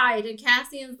have died. And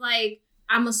Cassian's like,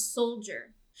 I'm a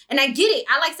soldier. And I get it.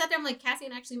 I sat there, I'm like,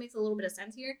 Cassian actually makes a little bit of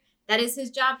sense here. That is his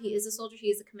job. He is a soldier. He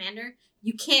is a commander.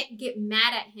 You can't get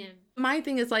mad at him. My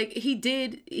thing is, like,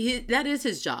 that is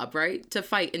his job, right? To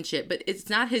fight and shit. But it's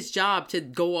not his job to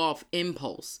go off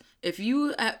impulse. If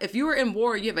you are in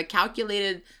war, you have a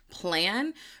calculated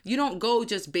plan. You don't go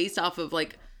just based off of,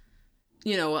 like,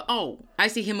 oh, I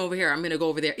see him over here, I'm going to go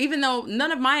over there. Even though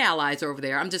none of my allies are over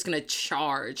there, I'm just going to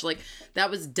charge. Like,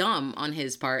 that was dumb on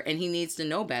his part, and he needs to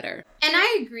know better. And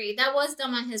I agree. That was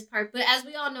dumb on his part. But as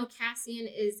we all know, Cassian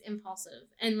is impulsive.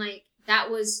 And, like,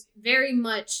 that was very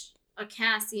much a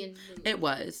Cassian move. It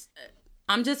was.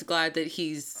 I'm just glad that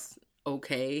he's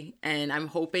okay. And I'm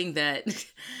hoping that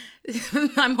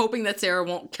Sarah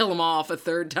won't kill him off a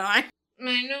third time.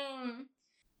 I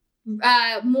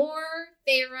know. Moore,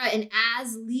 Feyre, and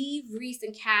Az leave Reese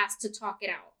and Cass to talk it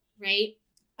out, right?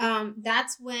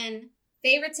 That's when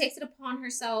Feyre takes it upon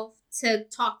herself to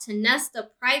talk to Nesta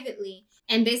privately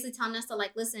and basically tell Nesta,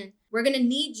 like, listen, we're going to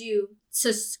need you to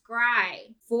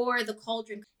scry for the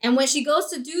cauldron. And when she goes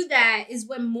to do that is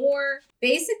when Moore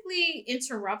basically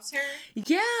interrupts her.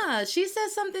 Yeah, she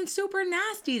says something super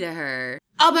nasty to her.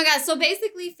 Oh my God. So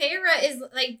basically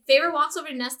Feyre walks over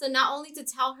to Nesta not only to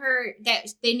tell her that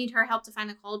they need her help to find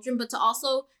the cauldron, but to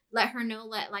also let her know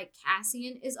that, like,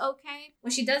 Cassian is okay.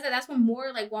 When she does that, that's when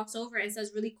Moore, like, walks over and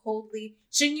says really coldly,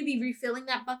 shouldn't you be refilling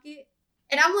that bucket?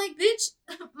 And I'm like, bitch,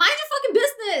 mind your fucking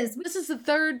business. This is the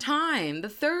third time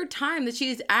that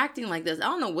she's acting like this. I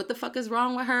don't know what the fuck is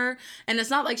wrong with her. And it's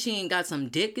not like she ain't got some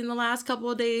dick in the last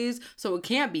couple of days, so it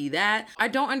can't be that. I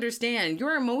don't understand.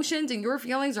 Your emotions and your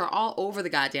feelings are all over the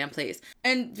goddamn place.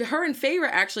 And her and Feyre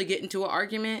actually get into an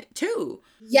argument too.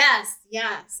 Yes,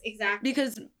 exactly.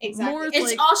 Because Moore's and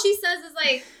like, all she says is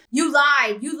like, you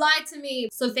lied to me.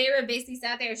 So Feyre basically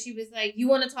sat there, she was like, you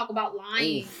want to talk about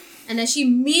lying? Oof. And then she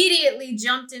immediately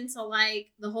jumped into,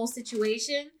 like, the whole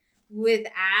situation with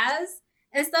Az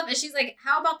and stuff. And she's like,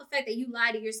 how about the fact that you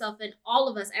lie to yourself and all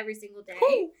of us every single day?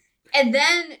 Ooh. And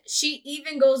then she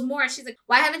even goes more. She's like,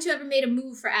 why haven't you ever made a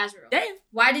move for Azriel? Damn.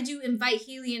 Why did you invite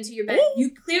Healy into your bed? Ooh.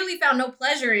 You clearly found no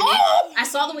pleasure in it. I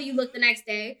saw the way you looked the next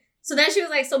day. So then she was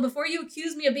like, so before you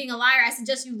accuse me of being a liar, I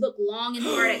suggest you look long and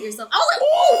hard at yourself. I was like,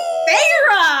 oh,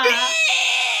 Feyre!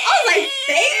 I was like,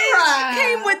 Feyre! She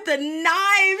came with the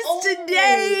knives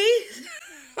today.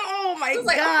 Oh my God.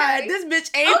 Like, okay. This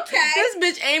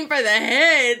bitch aimed for the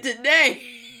head today.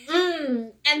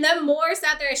 And then Moore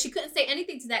sat there and she couldn't say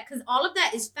anything to that because all of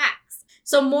that is facts.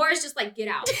 So Moore is just like, get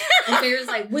out. And Feyre's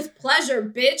like, with pleasure,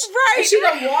 bitch. Right. And she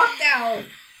done walked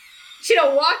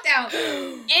out.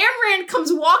 Amren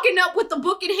comes walking up with the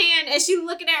book in hand and she's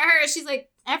looking at her and she's like,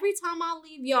 every time I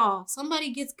leave y'all,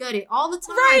 somebody gets gutted all the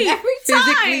time. Right. Every time.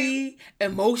 Physically,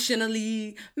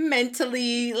 emotionally,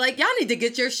 mentally. Like, y'all need to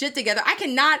get your shit together. I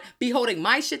cannot be holding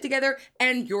my shit together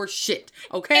and your shit.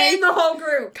 Okay? And the whole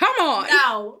group. Come on.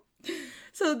 No.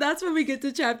 So that's when we get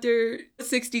to chapter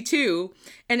 62.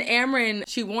 And Amren,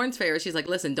 she warns Feyre. She's like,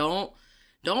 listen, don't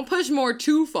push Moore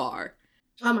too far.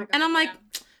 Oh my God. And I'm like,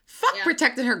 fuck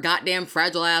protecting her goddamn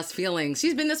fragile ass feelings.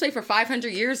 She's been this way for 500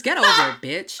 years. Get over it,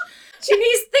 bitch. She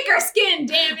needs thicker skin,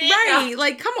 damn it. Right.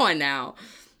 Like, come on now.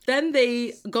 Then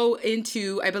they go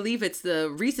into, I believe it's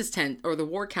the Reese's tent or the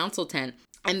War Council tent.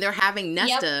 And they're having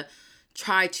Nesta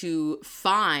try to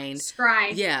find.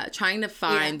 Scry. Yeah. Trying to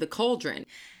find the cauldron.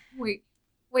 Wait,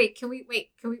 can we,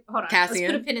 hold on. Cassian.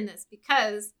 Let's put a pin in this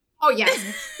because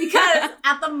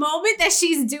at the moment that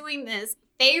she's doing this,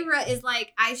 Feyre is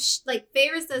like,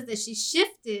 Feyre says that she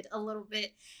shifted a little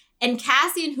bit. And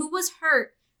Cassian, who was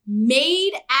hurt,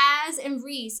 made Az and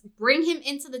Reese bring him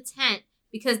into the tent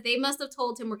because they must have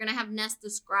told him we're going to have Nesta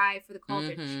scry for the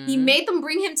cauldron. Mm-hmm. He made them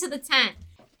bring him to the tent.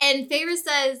 And Feyre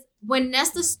says when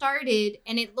Nesta started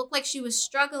and it looked like she was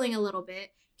struggling a little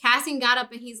bit, Cassian got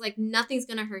up and he's like, nothing's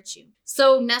going to hurt you.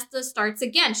 So Nesta starts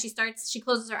again. She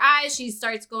closes her eyes. She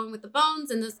starts going with the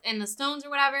bones and the stones or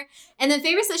whatever. And then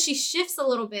Feyre says she shifts a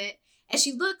little bit and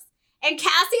she looks and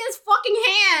Cassian's fucking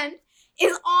hand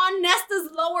is on Nesta's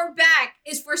lower back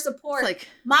is for support. It's like,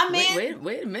 my man.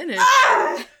 Wait a minute.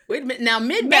 Ah! Wait a minute. Now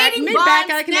mid back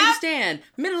I can understand.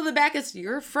 Middle of the back is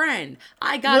your friend.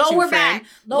 I got lower you, friend.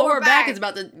 Back. Lower back is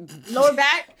about to. Lower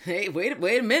back. Hey, wait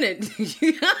a minute.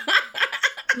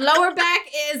 Lower back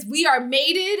is we are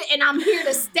mated and I'm here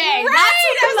to stay. Right? That's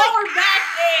what the lower back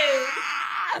is.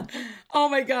 Oh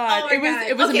my god. It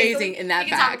was okay, amazing so in that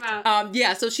fact.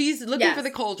 Yeah, so she's looking for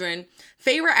the cauldron.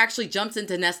 Feyre actually jumps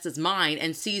into Nesta's mind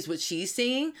and sees what she's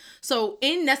seeing. So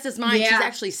in Nesta's mind, she's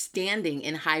actually standing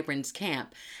in Hybern's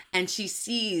camp and she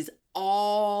sees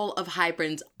all of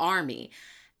Hybern's army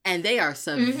and they are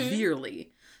severely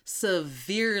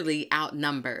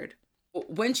outnumbered.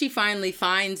 When she finally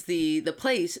finds the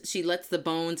place, she lets the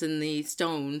bones and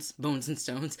stones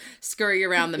scurry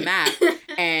around the map.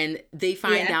 And they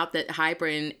find out that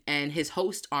Hybern and his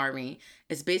host army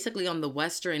is basically on the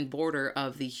western border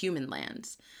of the human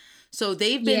lands. So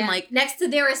they've been next to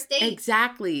their estate.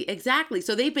 Exactly.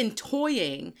 So they've been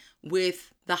toying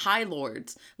with the High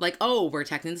Lords. Like, oh, we're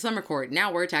attacking the Summer Court.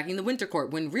 Now we're attacking the Winter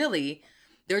Court. When really,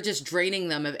 they're just draining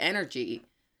them of energy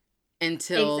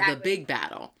until the big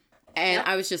battle. And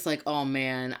I was just like, oh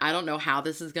man, I don't know how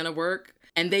this is going to work.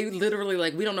 And they literally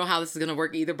we don't know how this is going to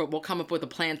work either, but we'll come up with a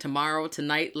plan tomorrow.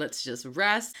 Tonight, let's just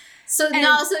rest. So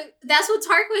that's what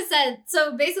Tarquin said.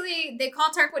 So basically, they call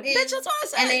Tarquin in. That's just what I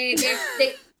said. And they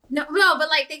but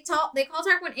they call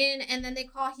Tarquin in, and then they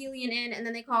call Helion in, and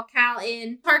then they call Cal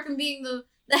in. Tarquin being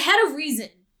the head of reason.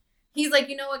 He's like,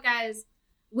 you know what, guys?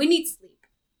 We need sleep.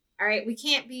 All right? We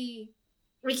can't be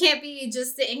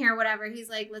just sitting here, whatever. He's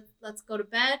like, let's go to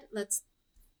bed. Let's,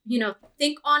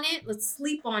 think on it. Let's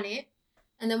sleep on it.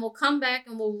 And then we'll come back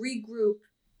and we'll regroup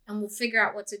and we'll figure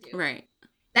out what to do. Right.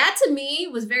 That to me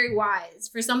was very wise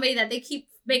for somebody that they keep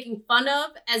making fun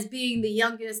of as being the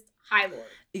youngest High Lord.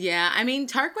 Yeah, I mean,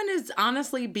 Tarquin is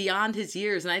honestly beyond his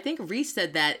years. And I think Rhys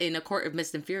said that in A Court of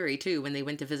Mist and Fury, too, when they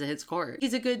went to visit his court.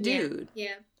 He's a good dude.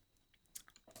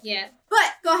 Yeah.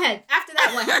 But go ahead. After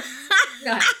that, what happens?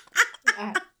 Go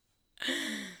ahead.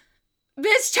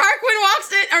 Bitch, Tarquin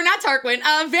walks in, or not Tarquin,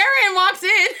 Varian walks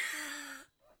in.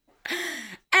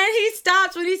 And he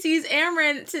stops when he sees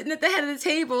Amren sitting at the head of the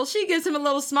table. She gives him a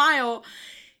little smile.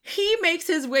 He makes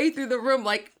his way through the room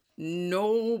like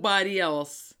nobody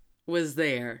else was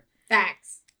there.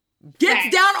 Facts. Gets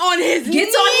down on his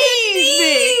knees.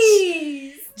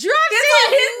 Drops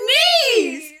on his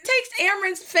knees. Takes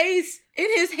Amren's face in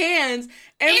his hands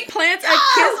and plants a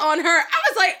kiss on her. I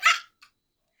was like,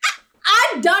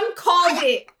 I done called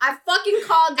it. I fucking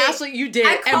called it. Ashley, you did.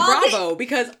 And bravo,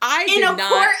 because I did not. In A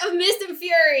Court of Mist and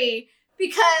Fury.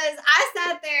 Because I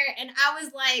sat there and I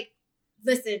was like,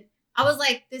 listen,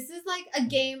 this is like a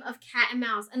game of cat and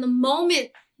mouse. And the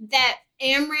moment that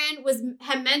Amren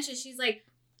had mentioned, she's like,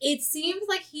 it seems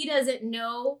like he doesn't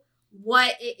know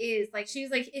what it is. Like, she's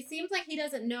like, it seems like he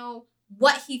doesn't know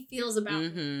what he feels about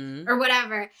me or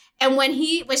whatever. And when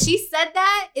she said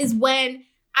that is when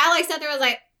I sat there, I was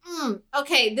like,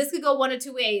 okay, this could go one of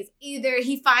two ways. Either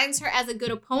he finds her as a good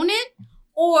opponent,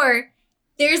 or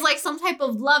there's some type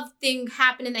of love thing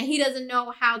happening that he doesn't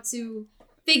know how to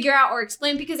figure out or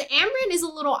explain, because Amren is a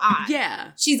little odd.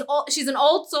 Yeah. She's an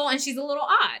old soul and she's a little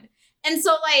odd. And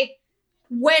so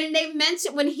when they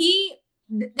mentioned,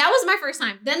 that was my first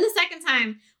time. Then the second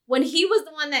time, when he was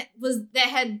the one that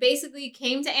had basically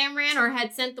came to Amren or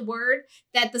had sent the word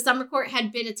that the Summer Court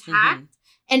had been attacked,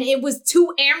 and it was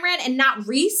to Amren and not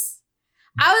Rhys,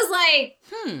 I was like,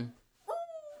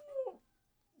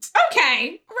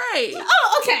 okay. Right.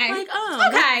 Oh, okay.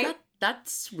 Okay.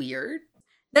 That's weird.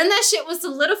 Then that shit was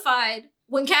solidified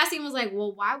when Cassian was like,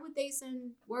 well, why would they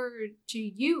send word to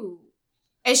you?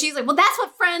 And she's like, well, that's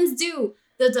what friends do.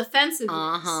 The defensiveness.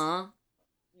 Uh-huh.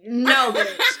 No,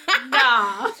 bitch.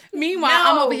 Nah. Meanwhile,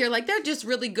 I'm over here they're just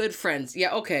really good friends.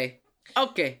 Yeah, okay.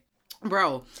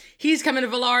 Bro, he's coming to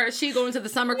Valar. She going to the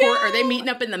Summer Court. Are they meeting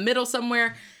up in the middle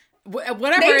somewhere?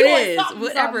 Whatever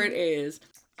it is.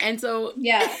 And so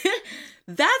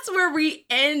that's where we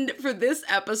end for this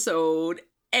episode.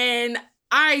 And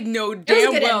I know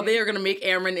damn well they are going to make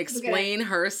Amren explain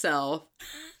herself.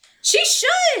 She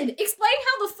should explain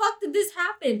how the fuck did this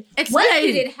happen? Explain. When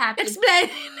did it happen? Explain.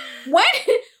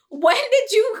 When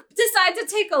did you decide to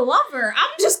take a lover? I'm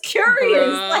just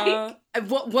curious.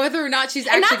 Whether or not she's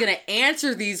actually going to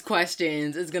answer these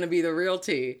questions is going to be the real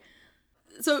tea.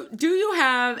 So, do you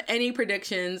have any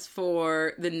predictions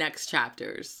for the next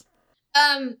chapters?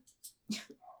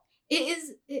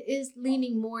 It is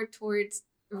leaning more towards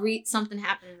something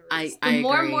happening. The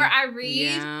more agree. And more I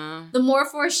read, the more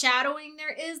foreshadowing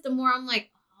there is, the more I'm like,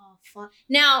 oh fuck.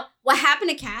 Now, what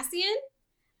happened to Cassian?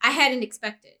 I hadn't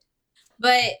expected.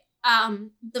 But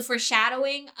the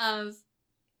foreshadowing of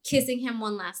kissing him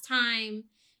one last time,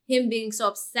 him being so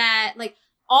upset, like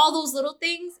all those little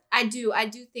things, I do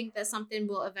think that something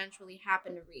will eventually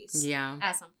happen to Reese. Yeah.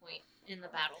 At some point in the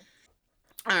battle.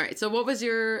 All right. So what was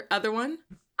your other one?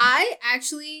 I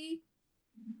actually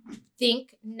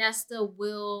think Nesta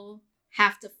will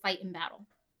have to fight in battle.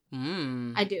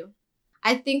 I do.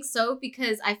 I think so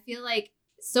because I feel like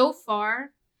so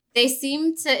far they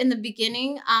seem to, in the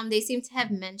beginning, they seem to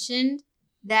have mentioned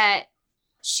that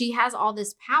she has all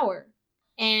this power.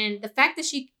 And the fact that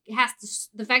she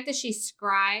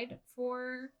scried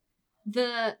for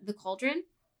the cauldron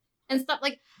and stuff,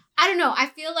 like, I don't know. I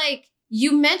feel like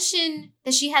you mention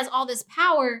that she has all this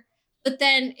power, but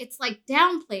then it's like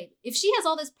downplayed. If she has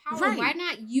all this power, right, why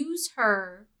not use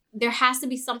her? There has to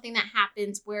be something that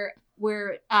happens where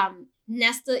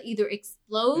Nesta either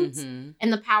explodes and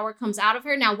the power comes out of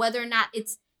her. Now, whether or not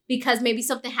it's because maybe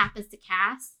something happens to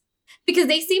Cass, because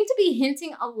they seem to be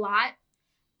hinting a lot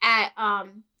at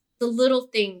the little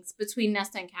things between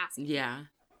Nesta and Cassie. Yeah.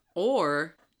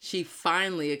 Or she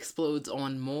finally explodes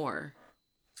on Mor.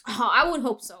 Oh, I would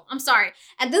hope so. I'm sorry.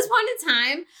 At this point in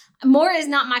time, Mor is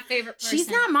not my favorite person. She's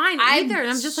not mine either. And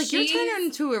I'm just like, you're turning her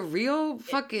into a real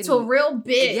fucking... To a real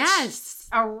bitch. Yes.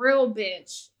 A real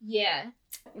bitch. Yeah.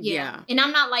 And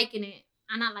I'm not liking it.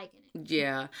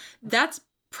 Yeah. That's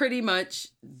pretty much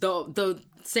the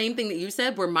same thing that you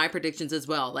said were my predictions as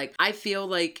well. Like, I feel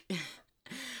like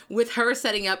with her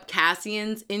setting up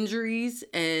Cassian's injuries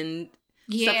and...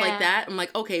 stuff like that. I'm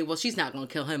like, okay, well, she's not going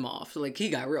to kill him off. Like, he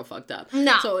got real fucked up.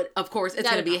 No. So, of course, it's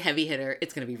going to be a heavy hitter.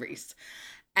 It's going to be Reese.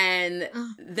 And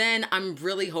then I'm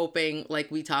really hoping,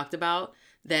 like we talked about,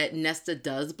 that Nesta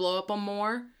does blow up on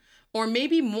Mor. Or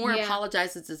maybe Mor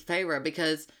apologizes to Feyre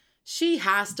because she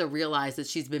has to realize that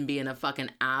she's been being a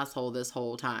fucking asshole this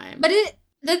whole time. But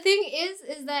the thing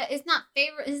is that it's not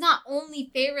Feyre. It's not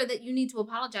only Feyre that you need to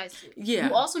apologize to. Yeah.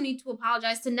 You also need to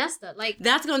apologize to Nesta. Like,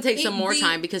 that's gonna take some more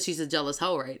time because she's a jealous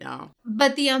hoe right now.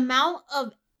 But the amount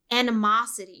of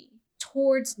animosity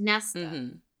towards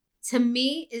Nesta to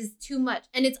me is too much,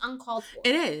 and it's uncalled for.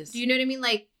 It is. Do you know what I mean?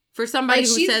 Like, for somebody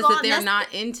who says that they're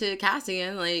not into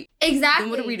Cassian, like, exactly.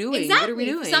 Then what are we doing? Exactly. What are we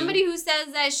doing? Somebody who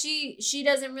says that she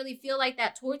doesn't really feel like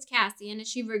that towards Cassian, and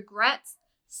she regrets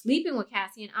sleeping with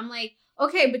Cassian. I'm like,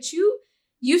 okay, but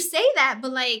you say that,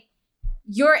 but like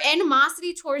your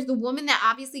animosity towards the woman that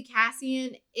obviously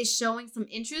Cassian is showing some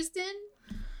interest in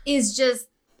is just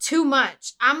too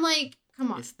much. I'm like,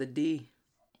 come on. It's the D.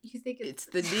 You think it's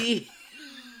the D.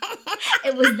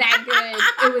 It was that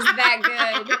good. It was that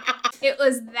good. It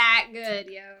was that good,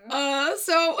 yo.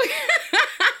 So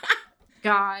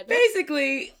God.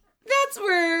 Basically, that's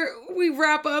where we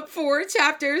wrap up for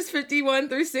chapters 51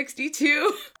 through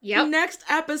 62. Yep. Next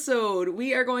episode,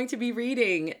 we are going to be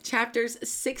reading chapters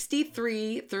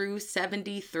 63 through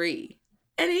 73.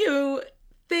 Anywho,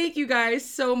 thank you guys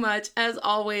so much, as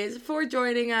always, for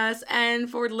joining us and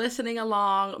for listening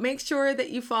along. Make sure that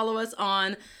you follow us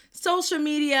on social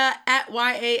media at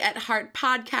YA at Heart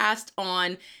Podcast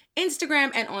on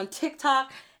Instagram and on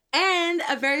TikTok. And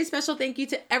a very special thank you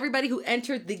to everybody who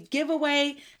entered the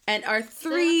giveaway and our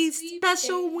 3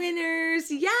 special winners.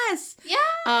 Yes. Yeah.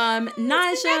 Naja.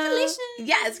 Congratulations.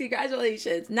 Yes,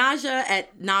 congratulations. Naja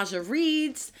at Naja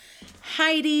Reads.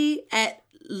 Heidi at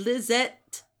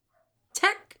Lizette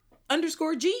Tech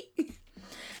 _G.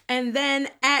 And then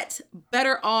at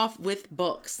Better Off with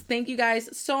Books. Thank you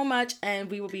guys so much. And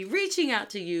we will be reaching out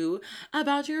to you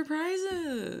about your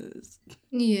prizes.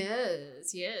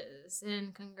 Yes.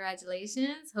 And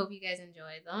congratulations. Hope you guys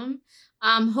enjoyed them.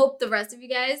 Hope the rest of you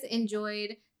guys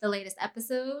enjoyed the latest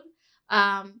episode.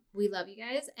 We love you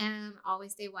guys and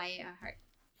always stay YA at heart.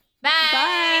 Bye.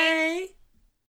 Bye.